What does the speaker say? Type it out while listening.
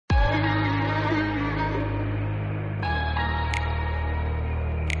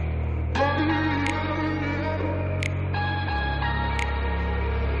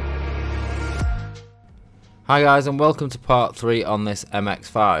Hi guys, and welcome to part 3 on this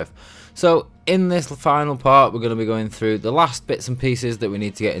MX5. So in this final part we're going to be going through the last bits and pieces that we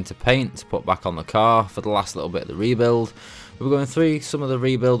need to get into paint to put back on the car for the last little bit of the rebuild. We're going through some of the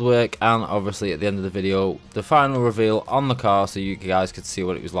rebuild work and obviously at the end of the video the final reveal on the car so you guys could see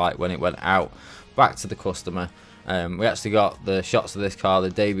what it was like when it went out back to the customer. We actually got the shots of this car the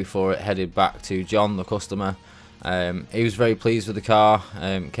day before it headed back to John, the customer. He was very pleased with the car.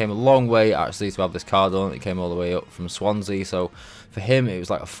 Came a long way actually to have this car done. It came all the way up from Swansea, so for him it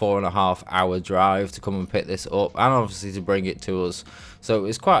was like a 4.5 hour drive to come and pick this up and obviously to bring it to us. So it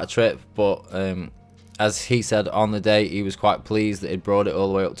was quite a trip, but as he said on the day, he was quite pleased that he'd brought it all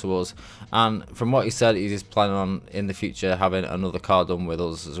the way up to us, and from what he said, he's just planning on in the future having another car done with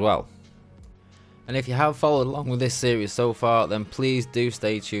us as well. And if you have followed along with this series so far, then please do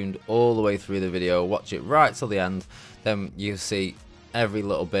stay tuned all the way through the video, watch it right till the end, then you'll see every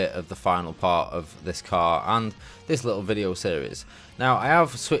little bit of the final part of this car and this little video series. Now I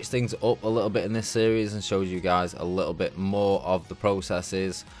have switched things up a little bit in this series and showed you guys a little bit more of the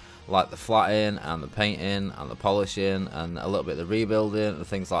processes, like the flatting and the painting and the polishing and a little bit of the rebuilding and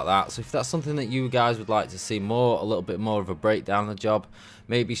things like that. So if that's something that you guys would like to see more, a little bit more of a breakdown of the job,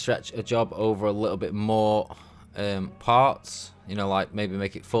 maybe stretch a job over a little bit more parts, you know, like maybe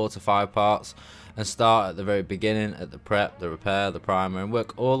make it 4 to 5 parts and start at the very beginning at the prep, the repair, the primer and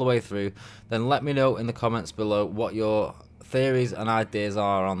work all the way through, then let me know in the comments below what your theories and ideas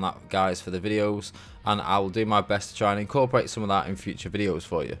are on that, guys, for the videos, and I will do my best to try and incorporate some of that in future videos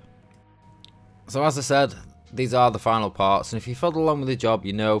for you. So as I said, these are the final parts, and if you followed along with the job,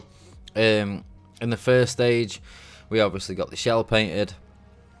 you know, in the first stage we obviously got the shell painted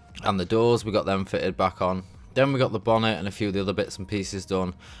and the doors, we got them fitted back on. Then we got the bonnet and a few of the other bits and pieces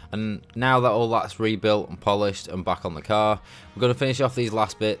done, and now that all that's rebuilt and polished and back on the car, we're going to finish off these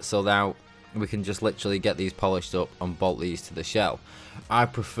last bits, so now we can just literally get these polished up and bolt these to the shell. I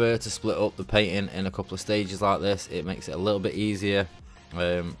prefer to split up the painting in a couple of stages like this. It makes it a little bit easier,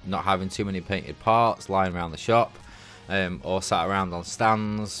 not having too many painted parts lying around the shop or sat around on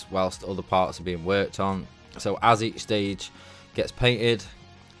stands whilst other parts are being worked on. So as each stage gets painted,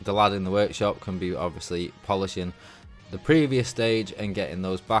 the lad in the workshop can be obviously polishing the previous stage and getting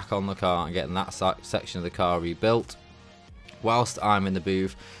those back on the car and getting that section of the car rebuilt, whilst I'm in the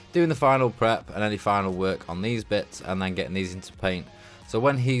booth doing the final prep and any final work on these bits and then getting these into paint. So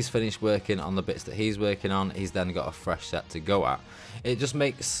when he's finished working on the bits that he's working on, he's then got a fresh set to go at. It just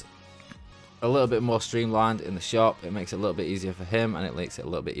makes a little bit more streamlined in the shop, it makes it a little bit easier for him and it makes it a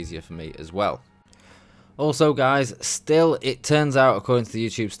little bit easier for me as well. Also guys, still it turns out according to the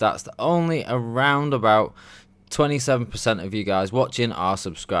YouTube stats that only around about 27% of you guys watching are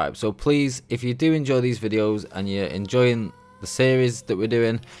subscribed. So please, if you do enjoy these videos and you're enjoying the series that we're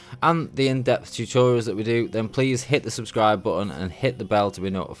doing and the in-depth tutorials that we do, then please hit the subscribe button and hit the bell to be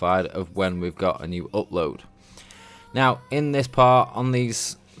notified of when we've got a new upload. Now in this part, on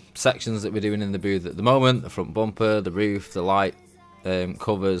these sections that we're doing in the booth at the moment, the front bumper, the roof, the light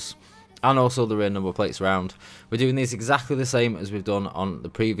covers and also the rear number plates around, we're doing these exactly the same as we've done on the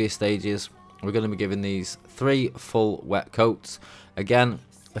previous stages. We're going to be giving these 3 full wet coats. Again,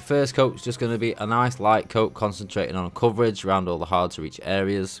 the first coat is just going to be a nice light coat concentrating on coverage around all the hard to reach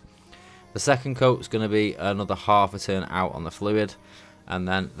areas. The second coat is going to be another half a turn out on the fluid, and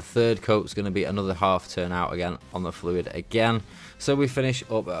then the third coat is going to be another half turn out again on the fluid again, so we finish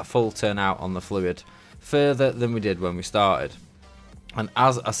up at a full turn out on the fluid further than we did when we started. And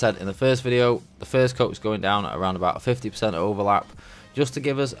as I said in the first video, the first coat is going down at around about 50% overlap, just to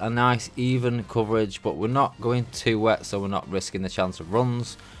give us a nice even coverage, but we're not going too wet so we're not risking the chance of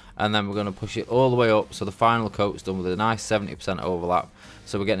runs. And then we're going to push it all the way up so the final coat is done with a nice 70% overlap,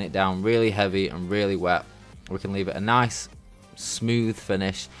 so we're getting it down really heavy and really wet. We can leave it a nice smooth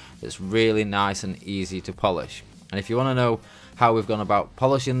finish that's really nice and easy to polish. And if you want to know how we've gone about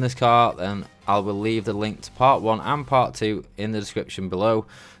polishing this car, then I will leave the link to part 1 and part 2 in the description below.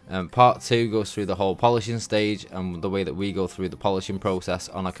 Part 2 goes through the whole polishing stage and the way that we go through the polishing process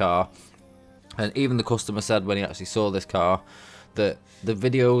on a car. And even the customer said when he actually saw this car that the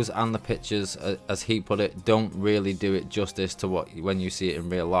videos and the pictures, as he put it, don't really do it justice to when you see it in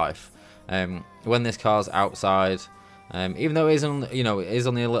real life. When this car's outside, even though it is only, you know, it is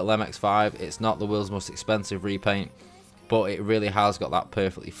only a little MX5, it's not the world's most expensive repaint, but it really has got that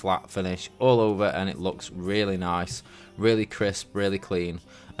perfectly flat finish all over and it looks really nice, really crisp, really clean,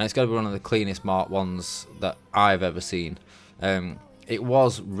 and it's got to be one of the cleanest Mark 1s that I've ever seen. It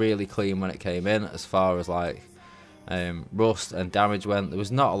was really clean when it came in as far as like rust and damage went. There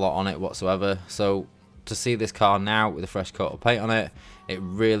was not a lot on it whatsoever, so to see this car now with a fresh coat of paint on it, it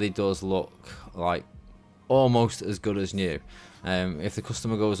really does look like almost as good as new. If the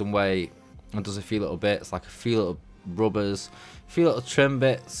customer goes away and does a few little bits, like a few little rubbers, a few little trim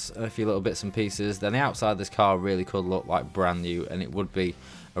bits, a few little bits and pieces, then the outside of this car really could look like brand new, and it would be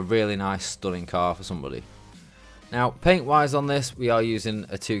a really nice, stunning car for somebody. Now, paint wise on this, we are using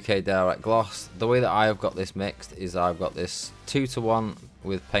a 2K direct gloss. The way that I have got this mixed is I've got this 2:1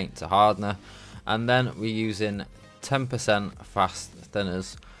 with paint to hardener, and then we're using 10% fast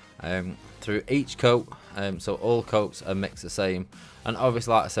thinners through each coat, so all coats are mixed the same. And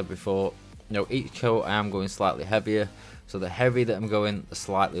obviously, like I said before, you know, each coat I am going slightly heavier, so the heavier that I'm going, the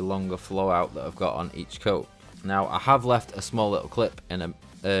slightly longer flow out that I've got on each coat. Now, I have left a small little clip in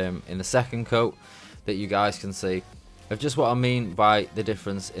the second coat that you guys can see of just what I mean by the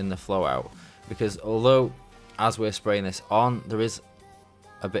difference in the flow out, because although as we're spraying this on, there is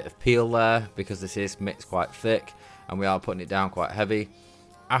a bit of peel there because this is mixed quite thick and we are putting it down quite heavy.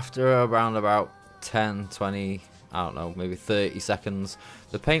 After around about 10, 20, I don't know, maybe 30 seconds,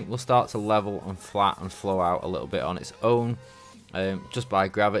 the paint will start to level and flat and flow out a little bit on its own, just by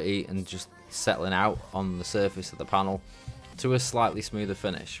gravity and just settling out on the surface of the panel to a slightly smoother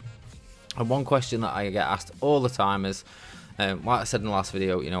finish. And one question that I get asked all the time is, like I said in the last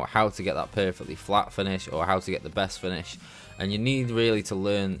video, you know, how to get that perfectly flat finish or how to get the best finish. And you need really to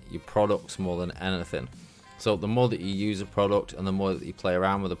learn your products more than anything. So the more that you use a product and the more that you play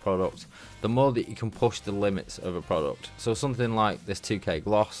around with a product, the more that you can push the limits of a product. So something like this 2K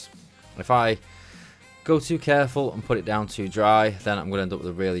gloss, if I go too careful and put it down too dry, then I'm going to end up with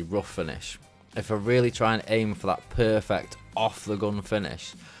a really rough finish. If I really try and aim for that perfect off the gun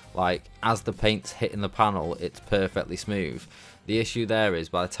finish, like as the paint's hitting the panel, it's perfectly smooth. The issue there is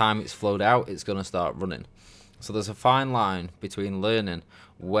by the time it's flowed out, it's going to start running. So there's a fine line between learning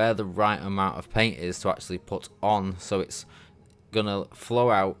where the right amount of paint is to actually put on, so it's going to flow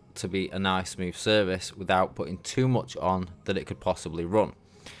out to be a nice smooth surface without putting too much on that it could possibly run.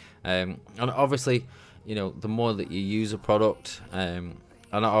 And obviously, you know, the more that you use a product, and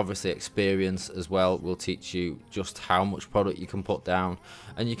obviously experience as well will teach you just how much product you can put down.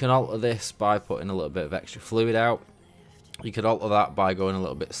 And you can alter this by putting a little bit of extra fluid out. You could alter that by going a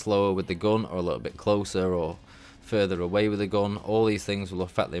little bit slower with the gun or a little bit closer or further away with the gun. All these things will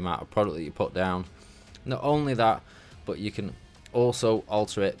affect the amount of product that you put down. Not only that, but you can also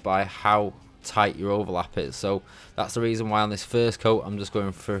alter it by how tight your overlap is. So that's the reason why on this first coat I'm just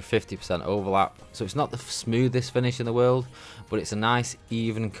going for a 50% overlap. So it's not the smoothest finish in the world, but it's a nice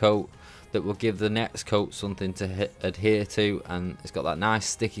even coat that will give the next coat something to adhere to, and it's got that nice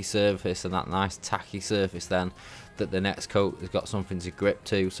sticky surface and that nice tacky surface then that the next coat has got something to grip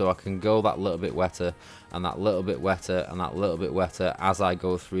to, so I can go that little bit wetter and that little bit wetter and that little bit wetter as I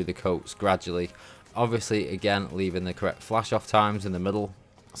go through the coats gradually. Obviously, again, leaving the correct flash off times in the middle.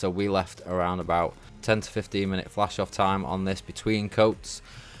 So we left around about 10 to 15 minute flash off time on this between coats.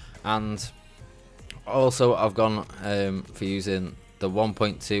 And also I've gone for using the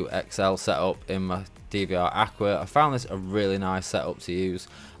 1.2 XL setup in my DVR Aqua. I found this a really nice setup to use.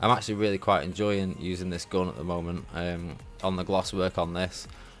 I'm actually really quite enjoying using this gun at the moment on the gloss work on this.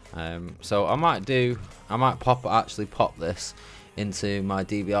 So I might actually pop this into my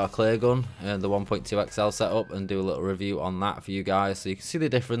DVR clear gun, the 1.2 XL setup, and do a little review on that for you guys, so you can see the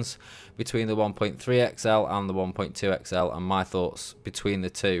difference between the 1.3 XL and the 1.2 XL and my thoughts between the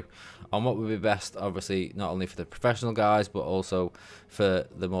two on what would be best, obviously not only for the professional guys but also for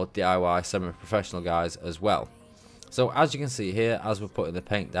the more DIY semi-professional guys as well. So as you can see here, as we're putting the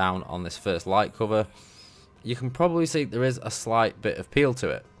paint down on this first light cover, you can probably see there is a slight bit of peel to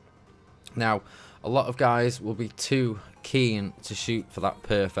it. Now, a lot of guys will be too keen to shoot for that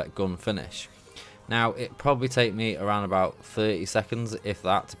perfect gun finish. Now, it probably take me around about 30 seconds, if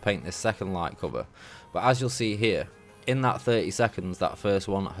that, to paint this second light cover. But as you'll see here, in that 30 seconds, that first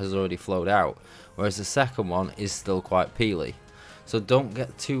one has already flowed out, whereas the second one is still quite peely. So don't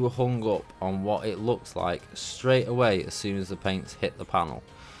get too hung up on what it looks like straight away as soon as the paint's hit the panel.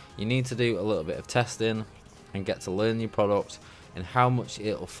 You need to do a little bit of testing and get to learn your product and how much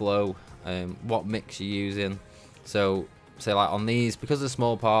it'll flow, what mix you're using. So say like on these, because they're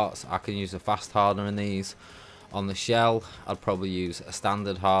small parts, I can use a fast hardener in these. On the shell, I'd probably use a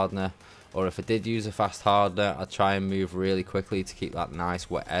standard hardener, or if I did use a fast hardener, I'd try and move really quickly to keep that nice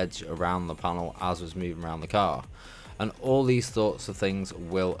wet edge around the panel as I was moving around the car. And all these sorts of things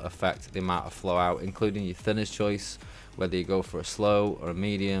will affect the amount of flow out, including your thinners choice, whether you go for a slow or a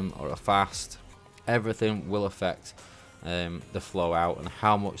medium or a fast. Everything will affect the flow out and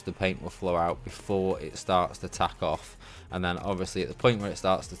how much the paint will flow out before it starts to tack off. And then obviously at the point where it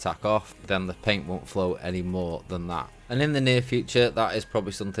starts to tack off, then the paint won't flow any more than that. And in the near future, that is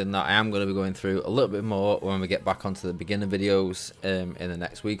probably something that I am going to be going through a little bit more when we get back onto the beginner videos in the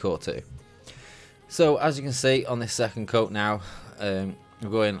next week or two. So as you can see on this second coat now, we're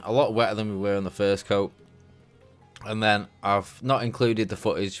going a lot wetter than we were on the first coat. And then I've not included the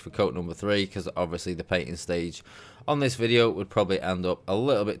footage for coat number 3 because obviously the painting stage on this video would probably end up a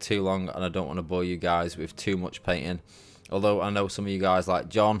little bit too long, and I don't want to bore you guys with too much painting. Although I know some of you guys like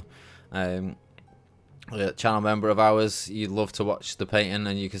John, a channel member of ours, you love to watch the painting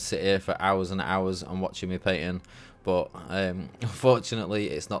and you can sit here for hours and hours and watching me painting. But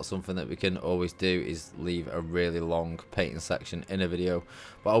unfortunately it's not something that we can always do, is leave a really long painting section in a video.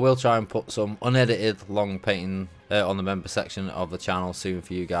 But I will try and put some unedited long painting on the member section of the channel soon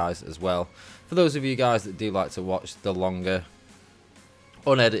for you guys as well. For those of you guys that do like to watch the longer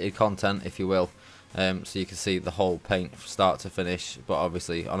unedited content, if you will. So you can see the whole paint from start to finish. But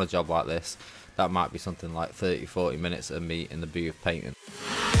obviously on a job like this, that might be something like 30-40 minutes of me in the booth painting.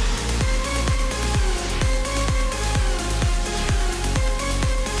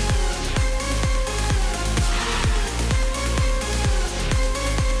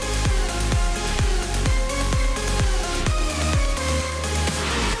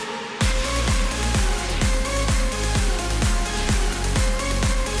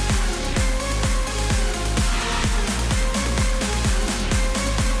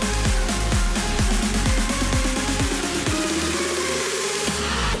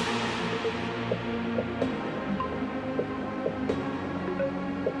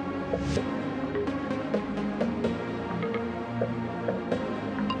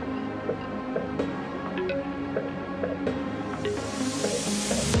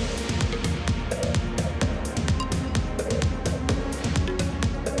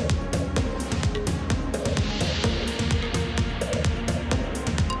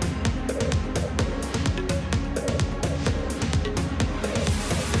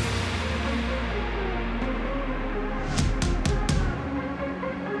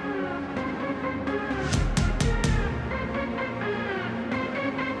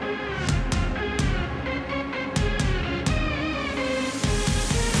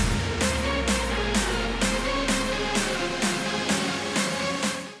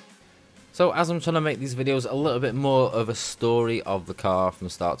 So as I'm trying to make these videos a little bit more of a story of the car from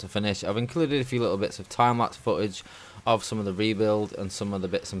start to finish, I've included a few little bits of time-lapse footage of some of the rebuild and some of the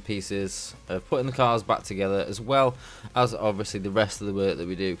bits and pieces of putting the cars back together, as well as obviously the rest of the work that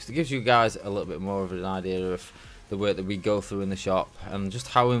we do, because it gives you guys a little bit more of an idea of the work that we go through in the shop and just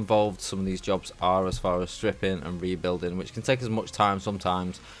how involved some of these jobs are as far as stripping and rebuilding, which can take as much time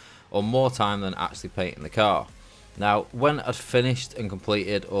sometimes or more time than actually painting the car. Now, when I'd finished and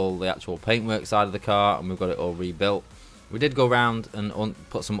completed all the actual paintwork side of the car and we've got it all rebuilt, we did go around and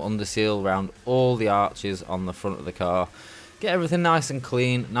put some underseal around all the arches on the front of the car, get everything nice and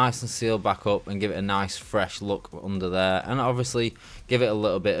clean, nice and sealed back up, and give it a nice fresh look under there, and obviously give it a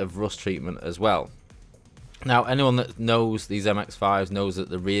little bit of rust treatment as well. Now, anyone that knows these MX5s knows that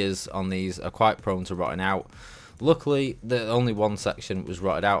the rears on these are quite prone to rotting out. Luckily, only one section was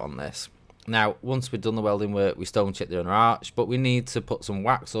rotted out on this. Now, once we've done the welding work, we stone chipped the inner arch, but we need to put some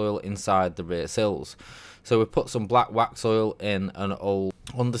wax oil inside the rear sills. So we put some black wax oil in an old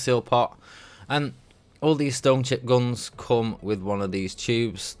underseal pot, and all these stone chip guns come with one of these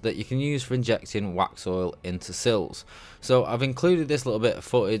tubes that you can use for injecting wax oil into sills. So I've included this little bit of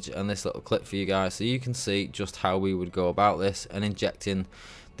footage and this little clip for you guys so you can see just how we would go about this and injecting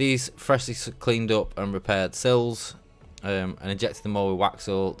these freshly cleaned up and repaired sills and injecting them all with wax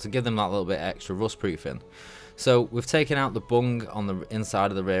oil to give them that little bit extra rust proofing. So we've taken out the bung on the inside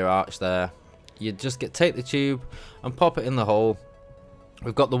of the rear arch there. You just take the tube and pop it in the hole.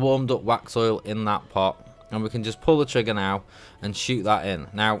 We've got the warmed up wax oil in that pot, and we can just pull the trigger now and shoot that in.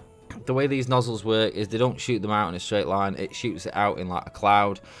 Now, the way these nozzles work is they don't shoot them out in a straight line, it shoots it out in like a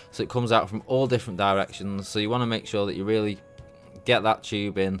cloud, so it comes out from all different directions. So you want to make sure that you really get that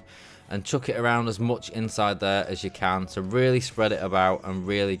tube in and chuck it around as much inside there as you can to really spread it about and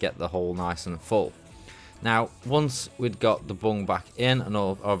really get the hole nice and full. Now, once we'd got the bung back in and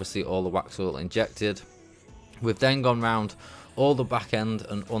obviously all the wax oil injected, we've then gone round all the back end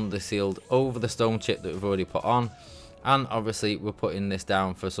and undersealed over the stone chip that we've already put on, and obviously we're putting this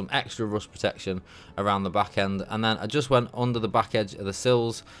down for some extra rust protection around the back end. And then I just went under the back edge of the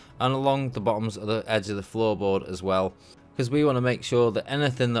sills and along the bottoms of the edge of the floorboard as well, because we want to make sure that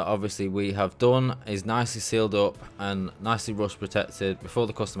anything that obviously we have done is nicely sealed up and nicely rust protected before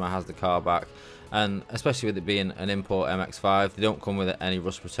the customer has the car back, and especially with it being an import MX5, they don't come with any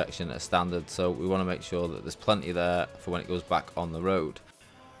rust protection as standard, so we want to make sure that there's plenty there for when it goes back on the road.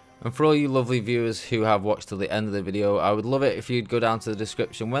 And for all you lovely viewers who have watched till the end of the video, I would love it if you'd go down to the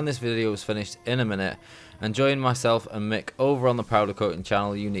description when this video is finished in a minute and join myself and Mick over on the powder coating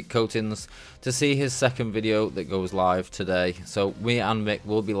channel Unique Coatings to see his second video that goes live today. So me and Mick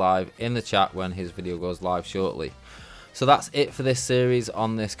will be live in the chat when his video goes live shortly. So that's it for this series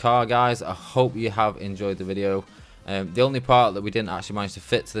on this car, guys. I hope you have enjoyed the video. The only part that we didn't actually manage to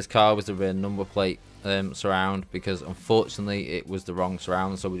fit to this car was the rear number plate surround, because unfortunately it was the wrong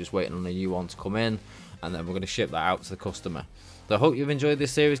surround, so we're just waiting on a new one to come in and then we're going to ship that out to the customer. So I hope you've enjoyed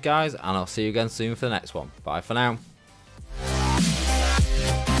this series, guys, and I'll see you again soon for the next one. Bye for now.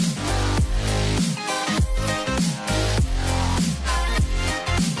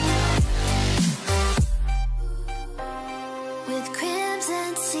 With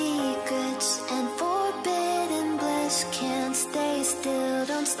crimson secrets and forbidden bliss, can't stay still,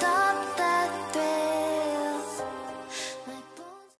 don't stop.